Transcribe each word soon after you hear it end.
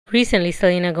Recently,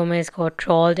 Selena Gomez got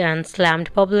trolled and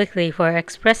slammed publicly for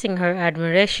expressing her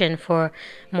admiration for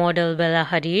model Bella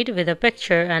Hadid with a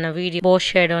picture and a video both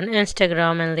shared on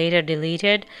Instagram and later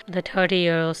deleted. The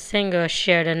 30-year-old singer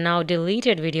shared a now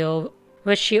deleted video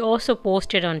which she also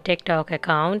posted on TikTok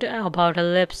account about a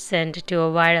lip sync to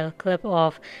a viral clip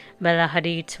of Bella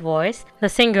Hadid's voice. The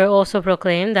singer also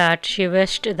proclaimed that she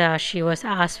wished that she was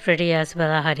as pretty as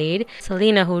Bella Hadid.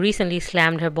 Selena, who recently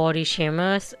slammed her body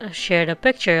shamers, shared a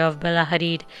picture of Bella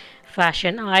Hadid,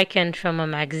 fashion icon from a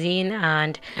magazine,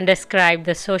 and described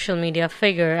the social media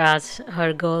figure as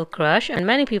her girl crush. And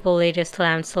many people later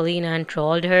slammed Selena and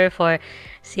trolled her for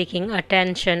seeking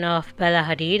attention of Bella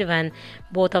Hadid when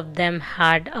both of them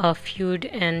had a feud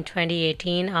in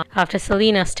 2018 after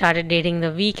Selena started dating The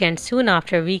Weeknd. Soon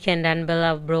after, Weeknd and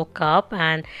Bella broke up,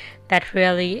 and that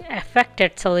really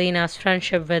affected Selena's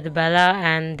friendship with Bella,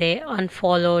 and they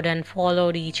unfollowed and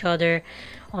followed each other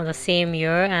on the same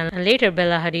year, and later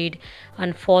Bella Hadid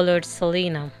unfollowed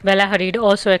Selena. Bella Hadid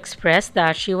also expressed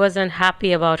that she wasn't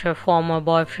happy about her former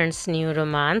boyfriend's new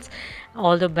romance.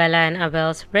 Although Bella and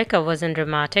Abel's breakup wasn't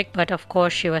dramatic, but of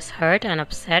course she was hurt and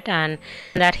upset, and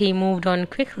that he moved on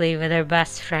quickly with her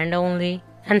best friend only.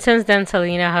 And since then,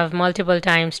 Selena have multiple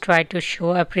times tried to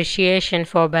show appreciation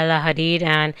for Bella Hadid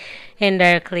and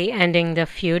indirectly ending the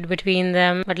feud between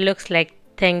them, but looks like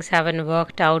things haven't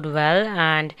worked out well,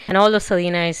 and although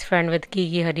Selena is friend with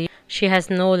Gigi Hadid, she has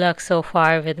no luck so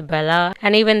far with Bella,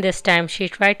 and even this time she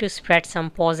tried to spread some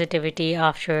positivity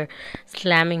after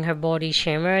slamming her body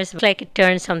shamers. It's like it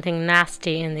turned something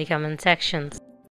nasty in the comment sections.